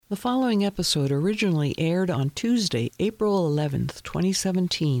The following episode originally aired on Tuesday, April 11th,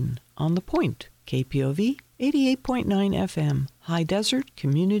 2017, on The Point, KPOV 88.9 FM, High Desert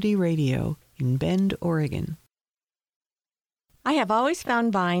Community Radio in Bend, Oregon. I have always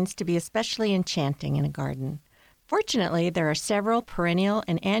found vines to be especially enchanting in a garden. Fortunately, there are several perennial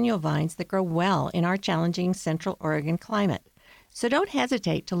and annual vines that grow well in our challenging Central Oregon climate. So don't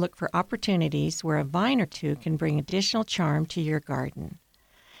hesitate to look for opportunities where a vine or two can bring additional charm to your garden.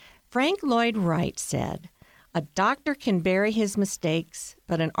 Frank Lloyd Wright said, "A doctor can bury his mistakes,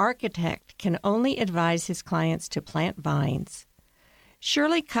 but an architect can only advise his clients to plant vines."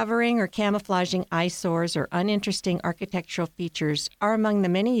 Surely covering or camouflaging eyesores or uninteresting architectural features are among the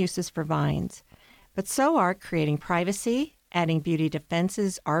many uses for vines, but so are creating privacy, adding beauty to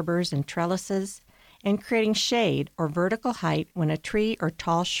fences, arbors, and trellises, and creating shade or vertical height when a tree or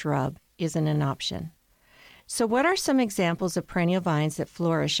tall shrub isn't an option. So what are some examples of perennial vines that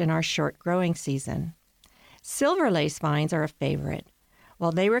flourish in our short growing season? Silver lace vines are a favorite.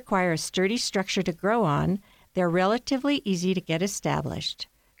 While they require a sturdy structure to grow on, they're relatively easy to get established,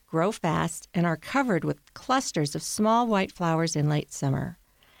 grow fast, and are covered with clusters of small white flowers in late summer.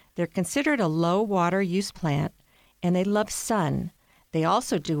 They're considered a low-water use plant, and they love sun. They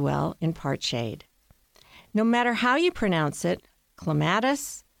also do well in part shade. No matter how you pronounce it,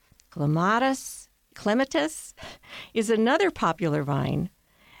 clematis is another popular vine.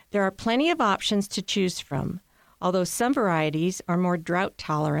 There are plenty of options to choose from, although some varieties are more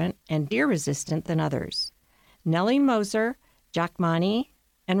drought-tolerant and deer-resistant than others. Nellie Moser, Jacmani,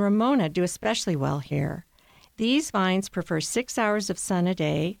 and Ramona do especially well here. These vines prefer 6 hours of sun a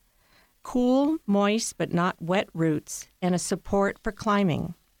day, cool, moist, but not wet roots, and a support for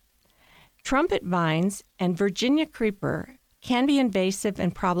climbing. Trumpet vines and Virginia creeper can be invasive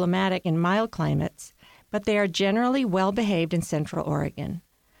and problematic in mild climates, but they are generally well-behaved in Central Oregon.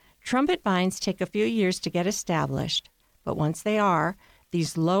 Trumpet vines take a few years to get established, but once they are,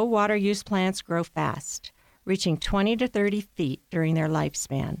 these low-water use plants grow fast, reaching 20 to 30 feet during their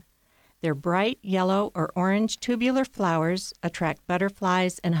lifespan. Their bright yellow or orange tubular flowers attract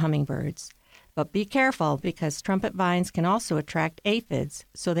butterflies and hummingbirds. But be careful because trumpet vines can also attract aphids,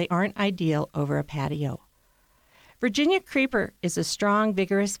 so they aren't ideal over a patio. Virginia creeper is a strong,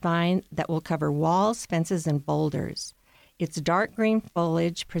 vigorous vine that will cover walls, fences, and boulders. Its dark green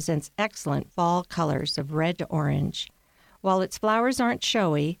foliage presents excellent fall colors of red to orange. While its flowers aren't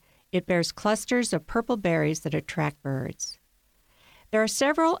showy, it bears clusters of purple berries that attract birds. There are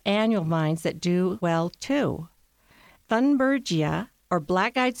several annual vines that do well, too. Thunbergia, or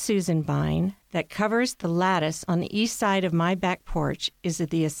black-eyed Susan vine, that covers the lattice on the east side of my back porch is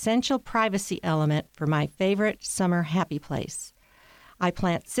the essential privacy element for my favorite summer happy place. I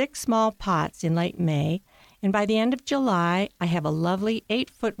plant 6 small pots in late May, and by the end of July, I have a lovely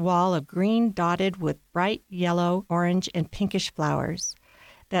 8-foot wall of green dotted with bright yellow, orange, and pinkish flowers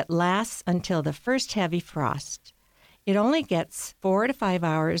that lasts until the first heavy frost. It only gets 4 to 5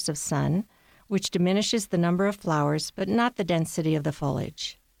 hours of sun, which diminishes the number of flowers, but not the density of the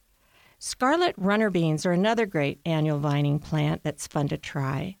foliage. Scarlet runner beans are another great annual vining plant that's fun to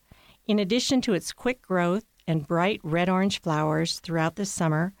try. In addition to its quick growth and bright red-orange flowers throughout the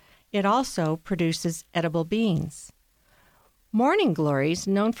summer, it also produces edible beans. Morning glories,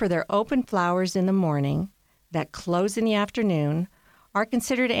 known for their open flowers in the morning that close in the afternoon, are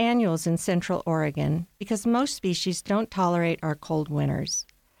considered annuals in Central Oregon because most species don't tolerate our cold winters.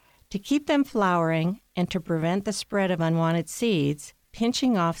 To keep them flowering and to prevent the spread of unwanted seeds,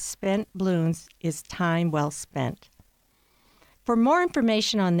 pinching off spent blooms is time well spent. For more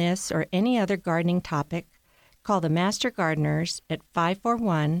information on this or any other gardening topic, call the Master Gardeners at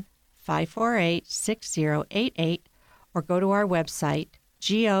 541-548-6088 or go to our website,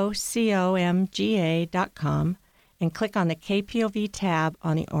 gocomga.com, and click on the KPOV tab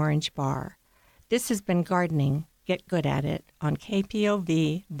on the orange bar. This has been Gardening. Get good at it on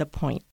KPOV The Point.